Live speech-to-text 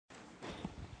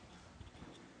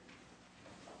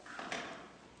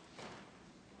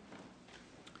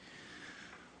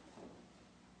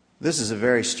This is a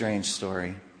very strange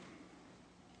story.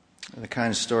 The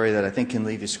kind of story that I think can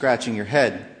leave you scratching your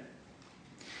head.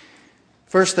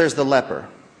 First, there's the leper.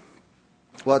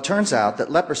 Well, it turns out that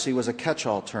leprosy was a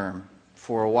catch-all term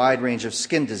for a wide range of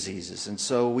skin diseases, and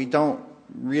so we don't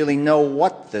really know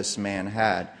what this man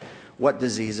had, what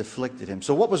disease afflicted him.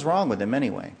 So what was wrong with him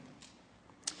anyway?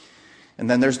 And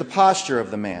then there's the posture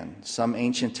of the man. Some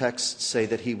ancient texts say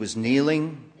that he was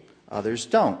kneeling, others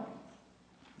don't.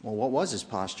 Well, what was his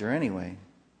posture anyway?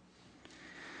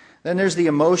 Then there's the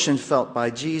emotion felt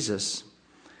by Jesus.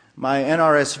 My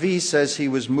NRSV says he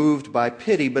was moved by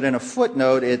pity, but in a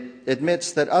footnote it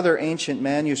admits that other ancient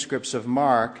manuscripts of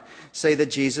Mark say that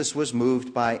Jesus was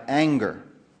moved by anger.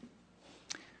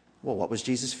 Well, what was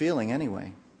Jesus feeling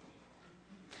anyway?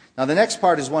 Now the next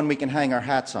part is one we can hang our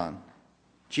hats on.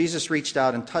 Jesus reached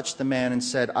out and touched the man and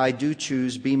said, "I do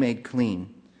choose, be made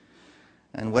clean."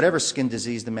 And whatever skin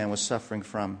disease the man was suffering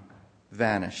from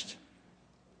vanished.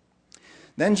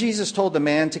 Then Jesus told the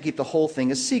man to keep the whole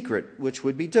thing a secret, which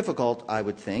would be difficult, I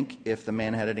would think, if the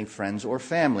man had any friends or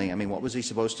family. I mean, what was he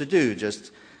supposed to do?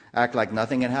 Just act like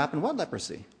nothing had happened? What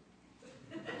leprosy?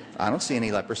 I don't see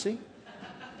any leprosy.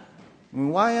 I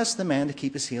mean, why ask the man to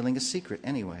keep his healing a secret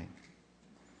anyway?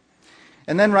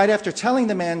 And then right after telling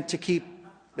the man to keep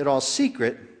it all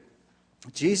secret,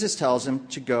 Jesus tells him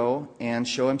to go and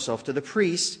show himself to the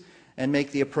priest and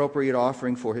make the appropriate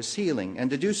offering for his healing, and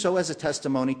to do so as a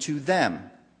testimony to them.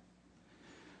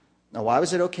 Now, why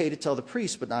was it okay to tell the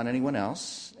priest but not anyone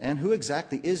else? And who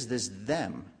exactly is this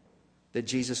them that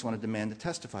Jesus wanted the man to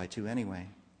testify to anyway?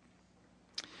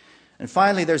 And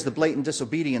finally, there's the blatant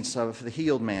disobedience of the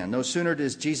healed man. No sooner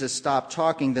does Jesus stop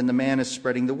talking than the man is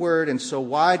spreading the word, and so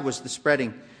wide was the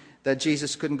spreading that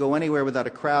Jesus couldn't go anywhere without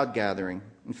a crowd gathering.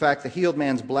 In fact, the healed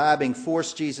man's blabbing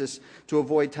forced Jesus to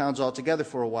avoid towns altogether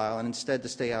for a while and instead to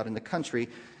stay out in the country.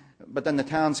 But then the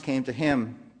towns came to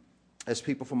him as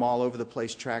people from all over the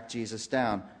place tracked Jesus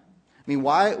down. I mean,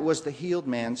 why was the healed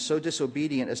man so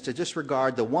disobedient as to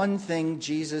disregard the one thing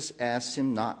Jesus asked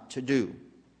him not to do?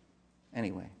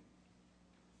 Anyway,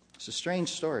 it's a strange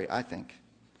story, I think.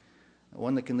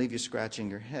 One that can leave you scratching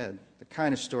your head. The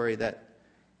kind of story that,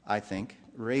 I think,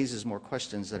 raises more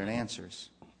questions than it answers.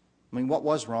 I mean, what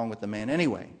was wrong with the man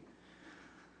anyway?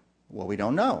 Well, we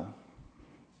don't know.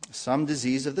 Some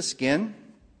disease of the skin,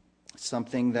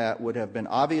 something that would have been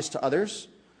obvious to others,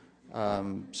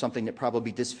 something that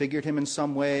probably disfigured him in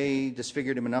some way,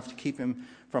 disfigured him enough to keep him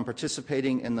from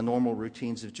participating in the normal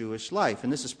routines of Jewish life.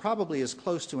 And this is probably as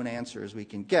close to an answer as we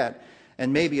can get,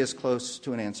 and maybe as close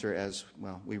to an answer as,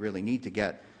 well, we really need to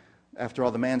get. After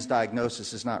all, the man's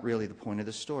diagnosis is not really the point of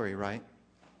the story, right?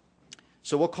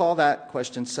 So we'll call that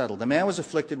question settled. The man was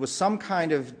afflicted with some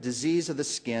kind of disease of the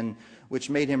skin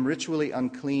which made him ritually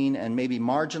unclean and maybe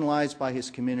marginalized by his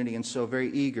community, and so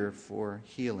very eager for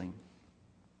healing.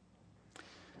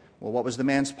 Well, what was the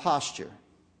man's posture?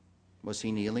 Was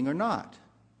he kneeling or not?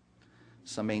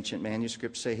 Some ancient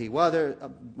manuscripts say he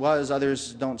was,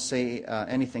 others don't say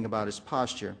anything about his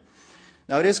posture.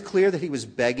 Now, it is clear that he was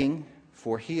begging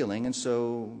for healing, and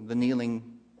so the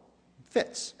kneeling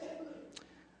fits.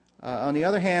 On the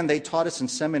other hand, they taught us in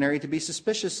seminary to be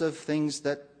suspicious of things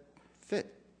that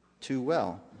fit too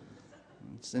well.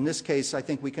 In this case, I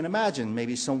think we can imagine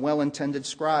maybe some well-intended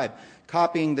scribe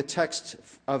copying the text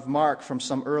of Mark from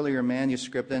some earlier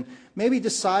manuscript and maybe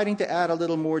deciding to add a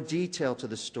little more detail to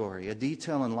the story, a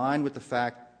detail in line with the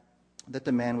fact that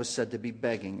the man was said to be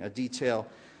begging, a detail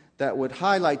that would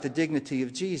highlight the dignity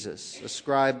of Jesus. A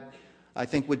scribe, I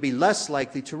think, would be less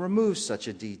likely to remove such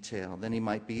a detail than he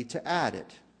might be to add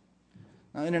it.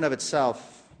 Now, in and of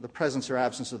itself, the presence or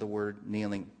absence of the word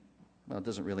kneeling, well, it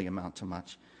doesn't really amount to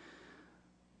much.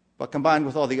 But combined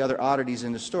with all the other oddities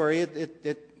in the story,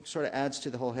 it sort of adds to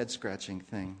the whole head-scratching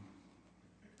thing.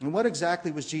 And what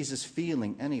exactly was Jesus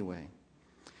feeling anyway?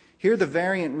 Here the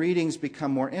variant readings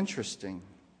become more interesting.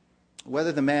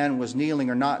 Whether the man was kneeling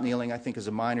or not kneeling, I think, is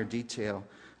a minor detail,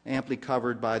 amply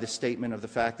covered by the statement of the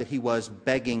fact that he was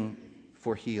begging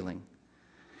for healing.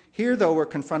 Here, though, we're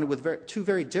confronted with two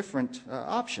very different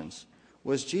options.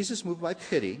 Was Jesus moved by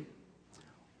pity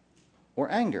or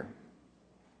anger?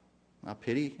 Now,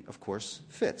 pity, of course,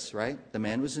 fits, right? The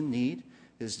man was in need.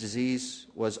 His disease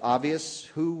was obvious.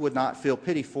 Who would not feel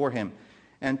pity for him?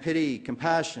 And pity,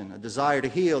 compassion, a desire to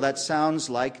heal, that sounds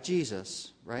like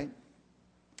Jesus, right?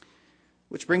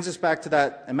 Which brings us back to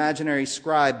that imaginary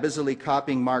scribe busily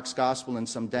copying Mark's gospel in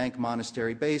some dank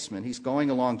monastery basement. He's going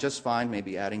along just fine,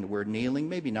 maybe adding the word kneeling,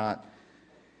 maybe not.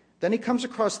 Then he comes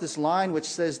across this line which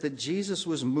says that Jesus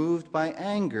was moved by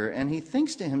anger, and he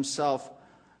thinks to himself,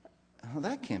 oh,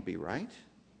 that can't be right.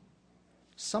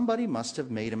 Somebody must have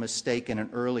made a mistake in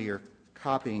an earlier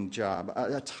copying job,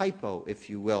 a typo, if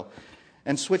you will,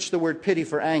 and switched the word pity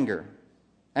for anger.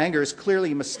 Anger is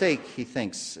clearly a mistake, he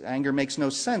thinks. Anger makes no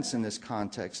sense in this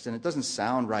context, and it doesn't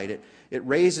sound right. It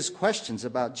raises questions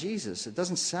about Jesus. It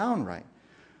doesn't sound right.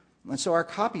 And so our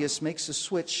copyist makes a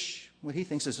switch, what he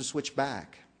thinks is a switch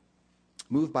back.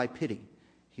 Moved by pity,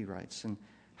 he writes. And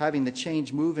having the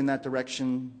change move in that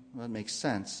direction, well, it makes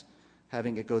sense.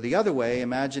 Having it go the other way,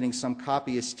 imagining some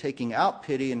copyist taking out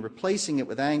pity and replacing it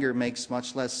with anger makes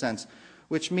much less sense.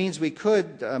 Which means we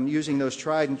could, using those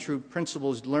tried and true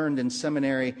principles learned in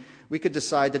seminary, we could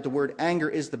decide that the word anger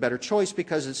is the better choice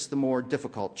because it's the more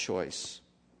difficult choice.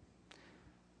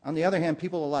 On the other hand,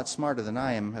 people a lot smarter than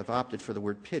I am have opted for the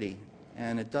word pity,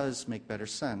 and it does make better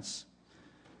sense.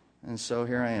 And so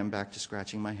here I am back to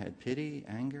scratching my head. Pity,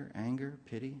 anger,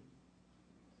 pity.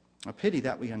 A pity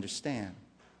that we understand.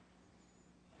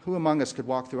 Who among us could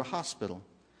walk through a hospital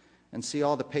and see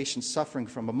all the patients suffering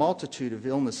from a multitude of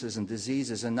illnesses and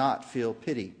diseases and not feel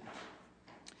pity?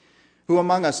 Who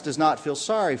among us does not feel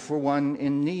sorry for one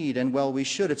in need? And well, we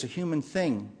should. It's a human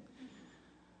thing.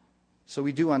 So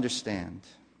we do understand.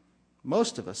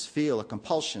 Most of us feel a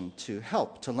compulsion to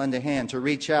help, to lend a hand, to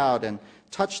reach out and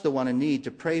touch the one in need, to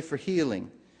pray for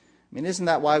healing. I mean, isn't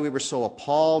that why we were so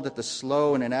appalled at the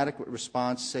slow and inadequate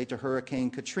response, say, to Hurricane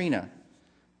Katrina?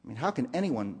 I mean, how can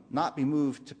anyone not be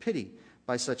moved to pity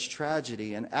by such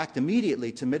tragedy and act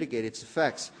immediately to mitigate its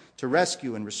effects, to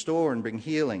rescue and restore and bring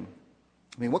healing?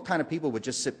 I mean, what kind of people would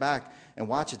just sit back and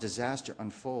watch a disaster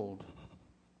unfold?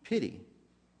 Pity.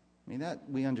 I mean, that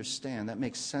we understand. That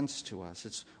makes sense to us.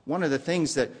 It's one of the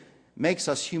things that makes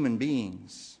us human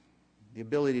beings, the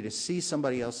ability to see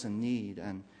somebody else in need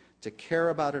and to care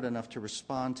about it enough to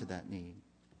respond to that need.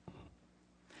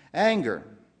 Anger.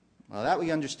 Well, that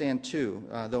we understand too,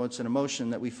 though it's an emotion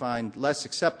that we find less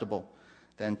acceptable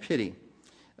than pity.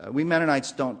 We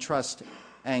Mennonites don't trust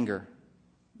anger.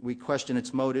 We question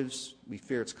its motives. We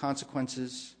fear its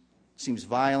consequences. It seems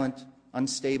violent,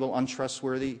 unstable,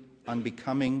 untrustworthy,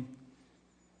 unbecoming.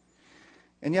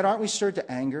 And yet, aren't we stirred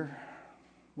to anger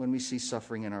when we see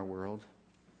suffering in our world?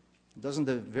 Doesn't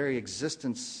the very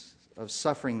existence of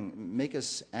suffering make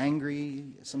us angry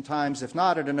sometimes, if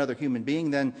not at another human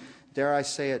being, then, dare I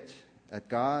say it, at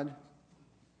God?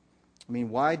 I mean,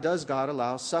 why does God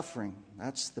allow suffering?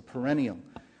 That's the perennial,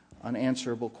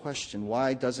 unanswerable question.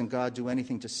 Why doesn't God do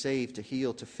anything to save, to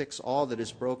heal, to fix all that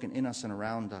is broken in us and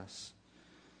around us?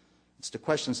 It's to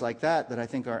questions like that that I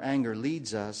think our anger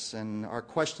leads us, and our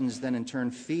questions then in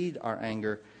turn feed our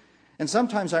anger. And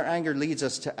sometimes our anger leads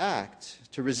us to act,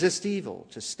 to resist evil,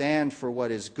 to stand for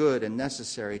what is good and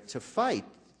necessary, to fight,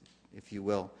 if you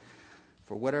will,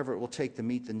 for whatever it will take to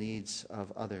meet the needs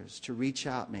of others, to reach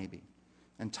out maybe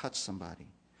and touch somebody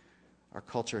our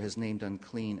culture has named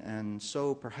unclean, and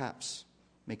so perhaps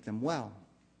make them well.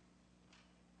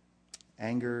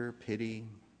 Anger, pity.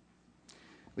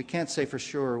 We can't say for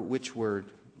sure which word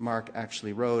Mark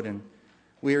actually wrote, and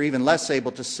we are even less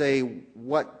able to say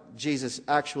what Jesus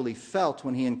actually felt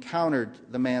when he encountered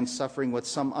the man suffering with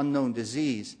some unknown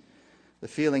disease, the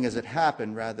feeling as it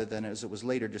happened rather than as it was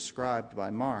later described by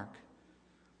Mark.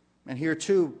 And here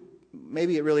too,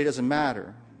 maybe it really doesn't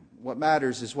matter. What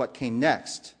matters is what came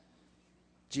next.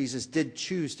 Jesus did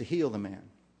choose to heal the man,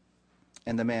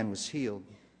 and the man was healed.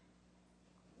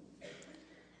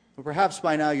 But perhaps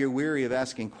by now you're weary of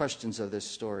asking questions of this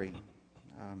story.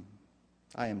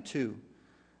 I am too.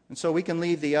 And so we can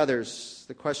leave the others,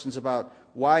 the questions about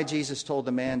why Jesus told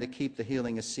the man to keep the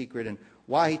healing a secret and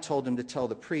why he told him to tell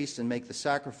the priest and make the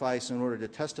sacrifice in order to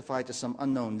testify to some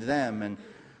unknown them, and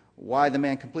why the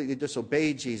man completely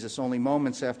disobeyed Jesus only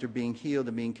moments after being healed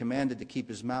and being commanded to keep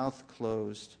his mouth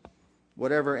closed.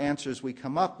 Whatever answers we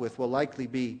come up with will likely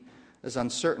be as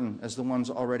uncertain as the ones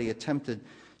already attempted.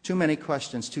 Too many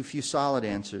questions, too few solid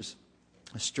answers.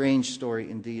 A strange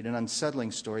story indeed, an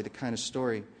unsettling story, the kind of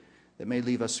story that may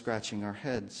leave us scratching our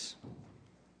heads.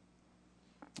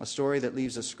 A story that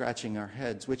leaves us scratching our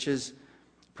heads, which is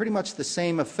pretty much the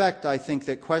same effect, I think,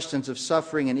 that questions of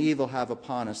suffering and evil have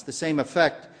upon us, the same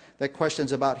effect that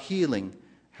questions about healing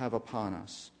have upon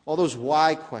us. All those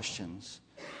why questions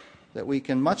that we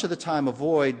can much of the time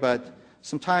avoid, but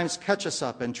sometimes catch us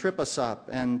up and trip us up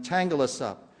and tangle us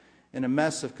up in a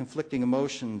mess of conflicting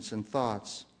emotions and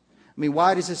thoughts. I mean,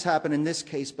 why does this happen in this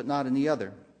case but not in the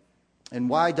other? And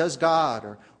why does God,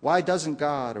 or why doesn't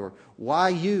God, or why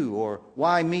you, or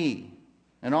why me?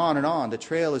 And on. The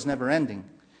trail is never ending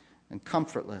and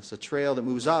comfortless, a trail that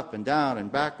moves up and down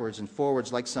and backwards and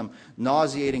forwards like some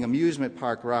nauseating amusement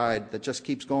park ride that just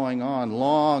keeps going on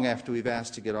long after we've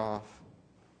asked to get off.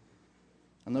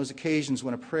 On those occasions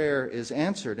when a prayer is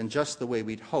answered in just the way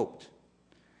we'd hoped.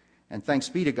 And thanks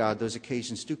be to God, those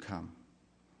occasions do come.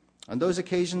 On those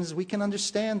occasions, we can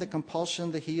understand the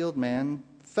compulsion the healed man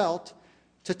felt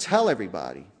to tell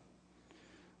everybody.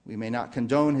 We may not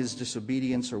condone his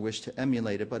disobedience or wish to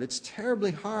emulate it, but it's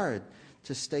terribly hard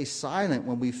to stay silent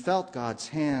when we felt God's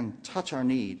hand touch our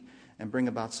need and bring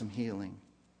about some healing.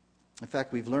 In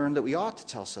fact, we've learned that we ought to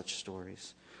tell such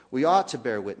stories. We ought to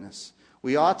bear witness.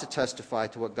 We ought to testify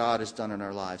to what God has done in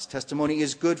our lives. Testimony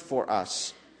is good for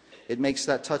us. It makes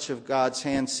that touch of God's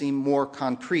hand seem more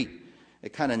concrete.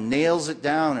 It kind of nails it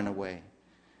down in a way.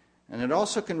 And it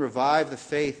also can revive the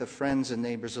faith of friends and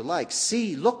neighbors alike.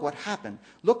 See, look what happened.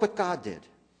 Look what God did.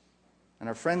 And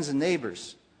our friends and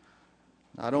neighbors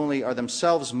not only are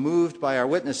themselves moved by our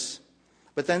witness,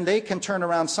 but then they can turn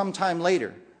around sometime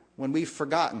later when we've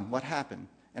forgotten what happened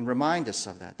and remind us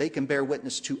of that. They can bear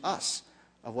witness to us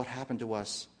of what happened to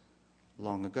us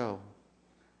long ago.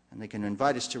 And they can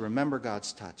invite us to remember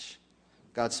God's touch,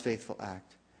 God's faithful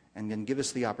act, and then give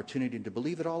us the opportunity to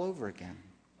believe it all over again,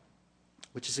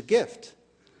 which is a gift,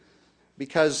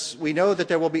 because we know that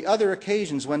there will be other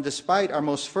occasions when, despite our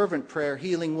most fervent prayer,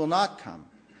 healing will not come,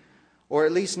 or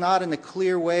at least not in the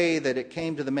clear way that it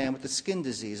came to the man with the skin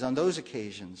disease. On those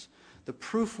occasions, the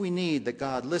proof we need that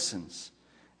God listens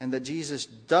and that Jesus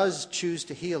does choose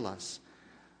to heal us,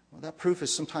 well, that proof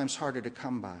is sometimes harder to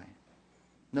come by.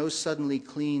 No suddenly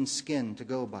clean skin to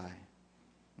go by.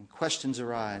 And questions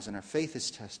arise and our faith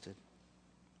is tested.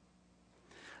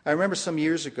 I remember some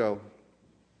years ago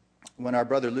when our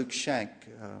brother Luke Shank,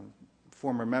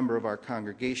 former member of our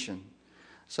congregation,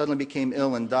 suddenly became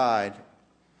ill and died.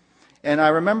 And I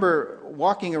remember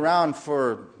walking around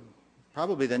for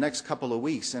probably the next couple of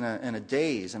weeks in a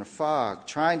daze, in a fog,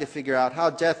 trying to figure out how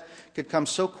death could come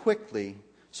so quickly,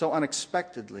 so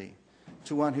unexpectedly,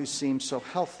 to one who seemed so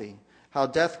healthy. How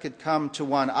death could come to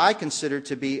one I considered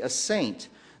to be a saint,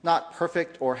 not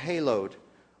perfect or haloed,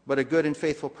 but a good and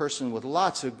faithful person with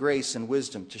lots of grace and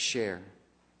wisdom to share.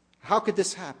 How could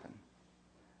this happen?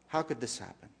 How could this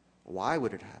happen? Why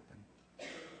would it happen?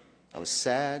 I was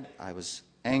sad. I was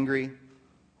angry.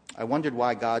 I wondered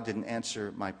why God didn't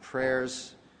answer my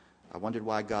prayers. I wondered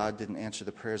why God didn't answer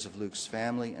the prayers of Luke's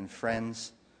family and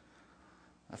friends.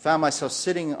 I found myself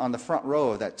sitting on the front row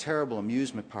of that terrible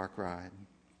amusement park ride.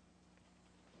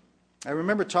 I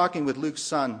remember talking with Luke's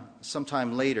son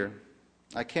sometime later.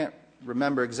 I can't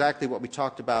remember exactly what we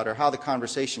talked about or how the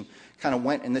conversation kind of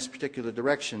went in this particular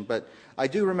direction, but I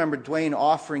do remember Dwayne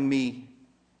offering me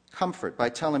comfort by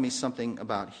telling me something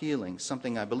about healing,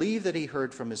 something I believe that he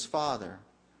heard from his father,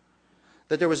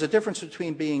 that there was a difference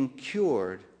between being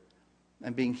cured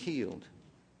and being healed,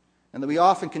 and that we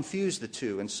often confuse the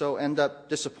two and so end up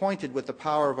disappointed with the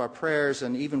power of our prayers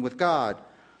and even with God.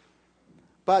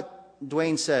 But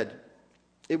Dwayne said,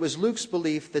 it was Luke's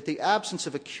belief that the absence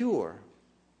of a cure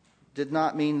did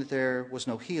not mean that there was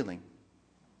no healing,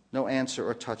 no answer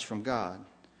or touch from God.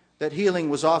 That healing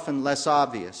was often less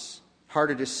obvious,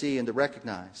 harder to see and to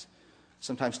recognize,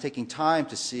 sometimes taking time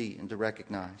to see and to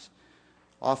recognize,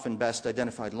 often best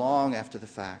identified long after the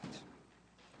fact.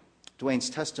 Dwayne's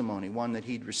testimony, one that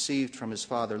he'd received from his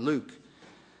father Luke,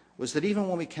 was that even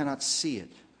when we cannot see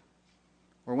it,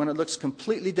 or when it looks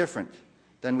completely different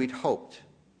than we'd hoped,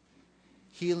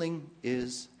 healing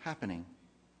is happening.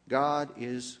 God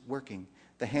is working.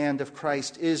 The hand of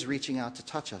Christ is reaching out to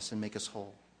touch us and make us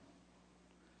whole.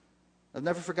 I've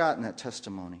never forgotten that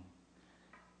testimony.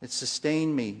 It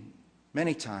sustained me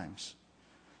many times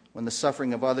when the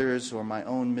suffering of others or my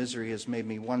own misery has made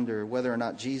me wonder whether or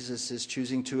not Jesus is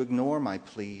choosing to ignore my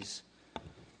pleas.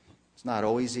 It's not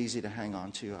always easy to hang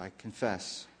on to, I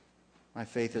confess. My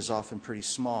faith is often pretty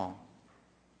small.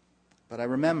 But I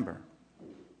remember,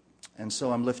 and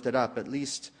so I'm lifted up, at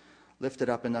least lifted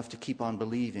up enough to keep on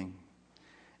believing.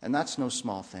 And that's no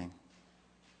small thing.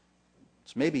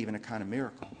 It's maybe even a kind of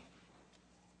miracle.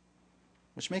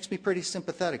 Which makes me pretty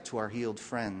sympathetic to our healed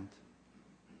friend.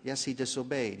 Yes, he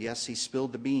disobeyed. Yes, he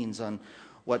spilled the beans on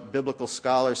what biblical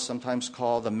scholars sometimes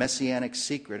call the messianic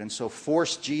secret, and so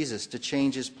forced Jesus to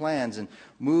change his plans and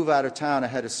move out of town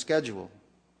ahead of schedule.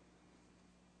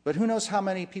 But who knows how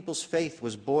many people's faith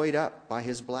was buoyed up by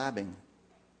his blabbing?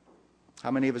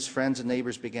 How many of his friends and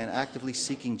neighbors began actively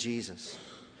seeking Jesus,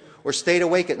 or stayed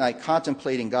awake at night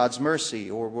contemplating God's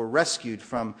mercy, or were rescued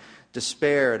from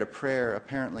despair at a prayer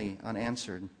apparently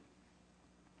unanswered?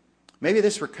 Maybe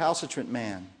this recalcitrant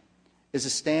man is a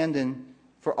stand-in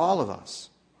for all of us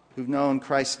who've known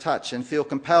Christ's touch and feel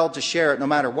compelled to share it no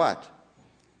matter what.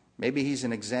 Maybe he's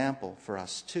an example for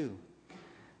us too,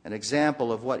 an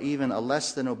example of what even a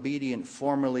less than obedient,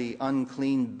 formerly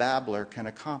unclean babbler can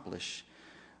accomplish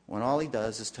when all he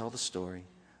does is tell the story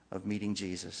of meeting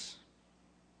Jesus.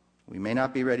 We may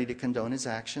not be ready to condone his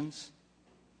actions,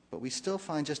 but we still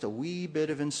find just a wee bit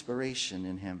of inspiration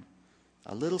in him,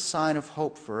 a little sign of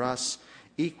hope for us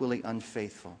equally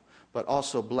unfaithful, but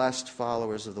also blessed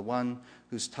followers of the one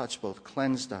whose touch both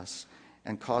cleansed us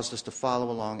and caused us to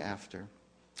follow along after,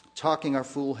 talking our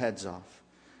fool heads off,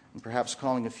 and perhaps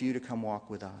calling a few to come walk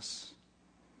with us.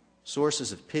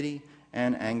 Sources of pity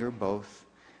and anger both,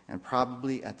 and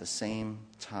probably at the same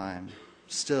time,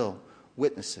 still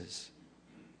witnesses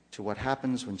to what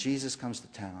happens when Jesus comes to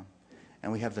town,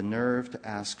 and we have the nerve to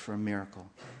ask for a miracle,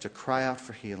 to cry out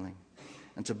for healing,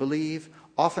 and to believe,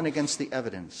 often against the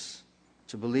evidence,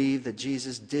 to believe that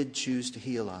Jesus did choose to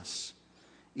heal us,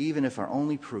 even if our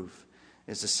only proof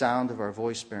is the sound of our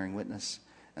voice bearing witness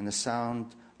and the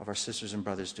sound of our sisters and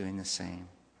brothers doing the same.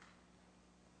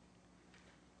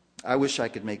 I wish I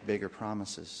could make bigger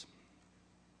promises.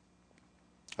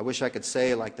 I wish I could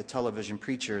say, like the television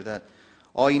preacher, that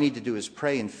all you need to do is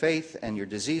pray in faith and your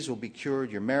disease will be cured,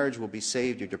 your marriage will be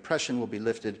saved, your depression will be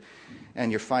lifted,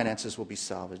 and your finances will be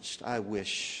salvaged. I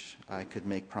wish I could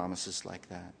make promises like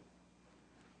that.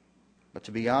 But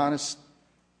to be honest,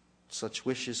 such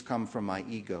wishes come from my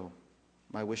ego,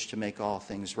 my wish to make all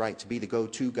things right, to be the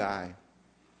go-to guy,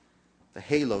 the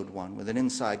haloed one with an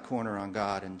inside corner on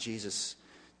God and Jesus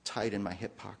tight in my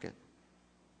hip pocket.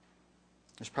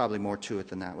 There's probably more to it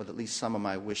than that, with at least some of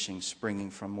my wishing springing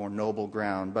from more noble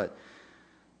ground. But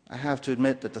I have to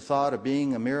admit that the thought of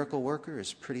being a miracle worker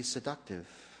is pretty seductive,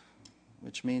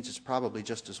 which means it's probably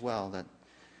just as well that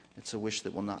it's a wish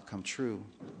that will not come true.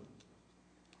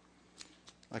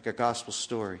 Like a gospel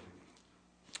story,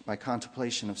 my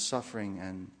contemplation of suffering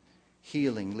and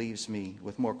healing leaves me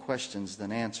with more questions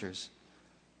than answers.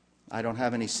 I don't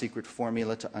have any secret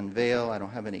formula to unveil. I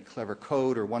don't have any clever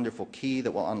code or wonderful key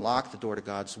that will unlock the door to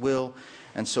God's will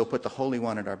and so put the Holy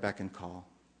One at our beck and call.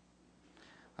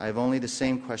 I have only the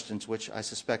same questions which I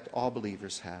suspect all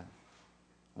believers have.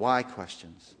 Why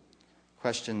questions?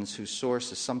 Questions whose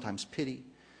source is sometimes pity,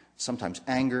 sometimes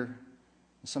anger,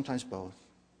 and sometimes both.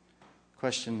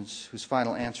 Questions whose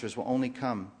final answers will only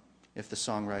come if the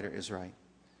songwriter is right.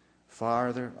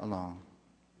 Farther along.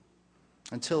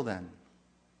 Until then,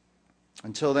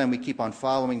 we keep on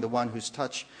following the one whose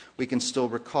touch we can still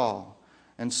recall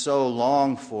and so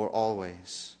long for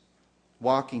always.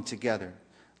 Walking together,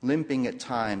 limping at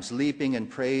times, leaping and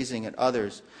praising at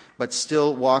others, but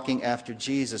still walking after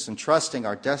Jesus and trusting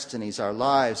our destinies, our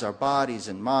lives, our bodies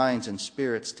and minds and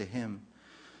spirits to him.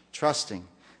 Trusting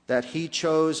that he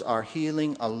chose our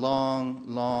healing a long,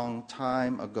 long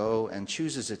time ago and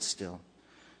chooses it still.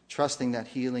 Trusting that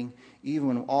healing even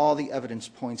when all the evidence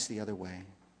points the other way.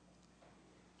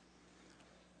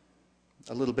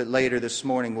 A little bit later this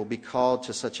morning, we'll be called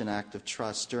to such an act of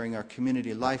trust during our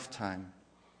community lifetime.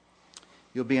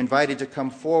 You'll be invited to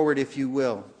come forward, if you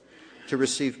will, to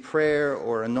receive prayer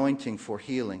or anointing for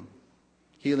healing.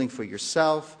 Healing for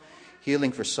yourself,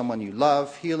 healing for someone you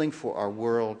love, healing for our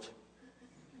world.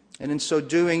 And in so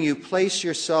doing, you place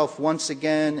yourself once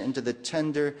again into the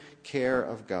tender care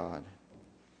of God.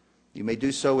 You may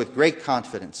do so with great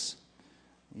confidence.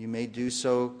 You may do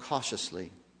so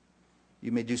cautiously.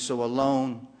 You may do so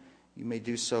alone. You may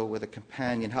do so with a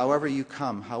companion. However you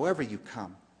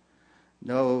come,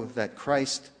 know that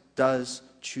Christ does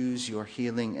choose your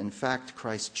healing. In fact,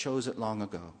 Christ chose it long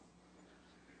ago.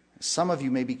 Some of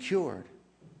you may be cured.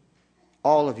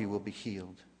 All of you will be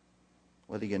healed.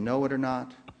 Whether you know it or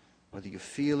not, whether you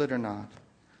feel it or not,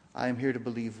 I am here to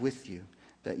believe with you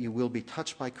that you will be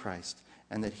touched by Christ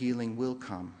and that healing will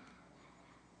come.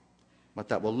 What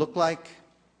that will look like,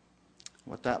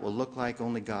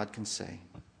 only God can say.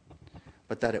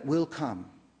 But that it will come,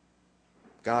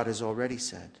 God has already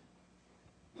said.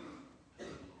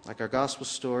 Like our gospel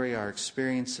story, our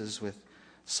experiences with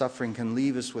suffering can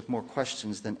leave us with more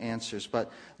questions than answers.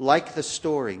 But like the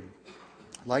story,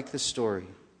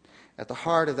 at the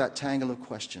heart of that tangle of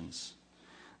questions,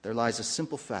 there lies a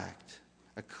simple fact,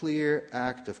 a clear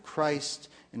act of Christ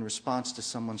in response to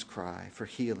someone's cry for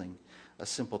healing, a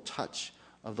simple touch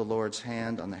of the Lord's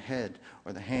hand on the head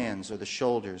or the hands or the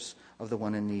shoulders of the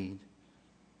one in need.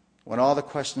 When all the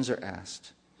questions are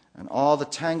asked and all the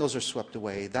tangles are swept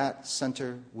away, that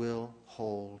center will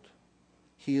hold.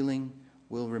 Healing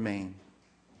will remain.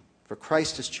 For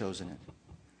Christ has chosen it.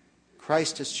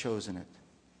 Christ has chosen it.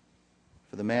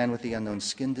 For the man with the unknown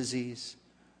skin disease,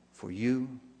 for you,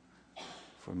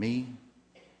 for me,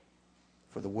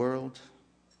 for the world.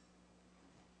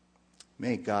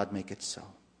 May God make it so.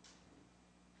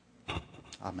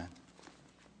 Amen.